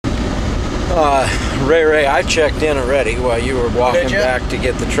Ray, I checked in already while you were walking back to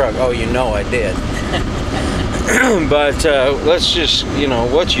get the truck. Oh, you know I did. But let's just,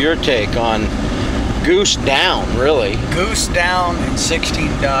 what's your take on goose down, really? Goose down and 16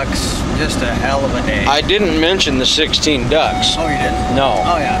 ducks, just a hell of a day. I didn't mention the 16 ducks. Oh, you didn't? No.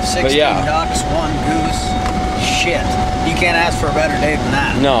 Oh, yeah, 16 ducks, 1 goose. Shit. You can't ask for a better day than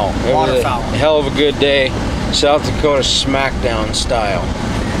that. No. Waterfowl. Hell of a good day. South Dakota Smackdown style.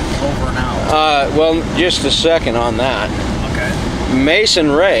 Over an hour. Well, just a second on that. Okay.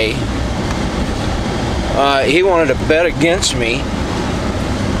 Mason Ray, he wanted to bet against me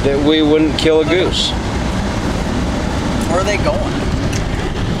that we wouldn't kill a goose. Where are they going?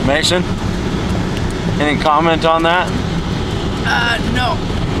 Mason, any comment on that? No.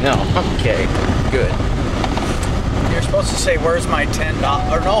 No. Okay. Good. You're supposed to say, "Where's my $10?"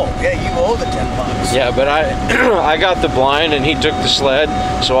 Or no, yeah, you owe the $10. Yeah, but I got the blind and he took the sled,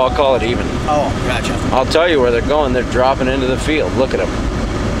 so I'll call it even. Oh, gotcha. I'll tell you where they're going. They're dropping into the field. Look at them.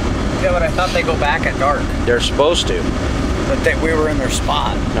 Yeah, but I thought they go back at dark. They're supposed to. But we were in their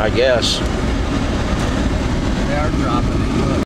spot. I guess. They are dropping.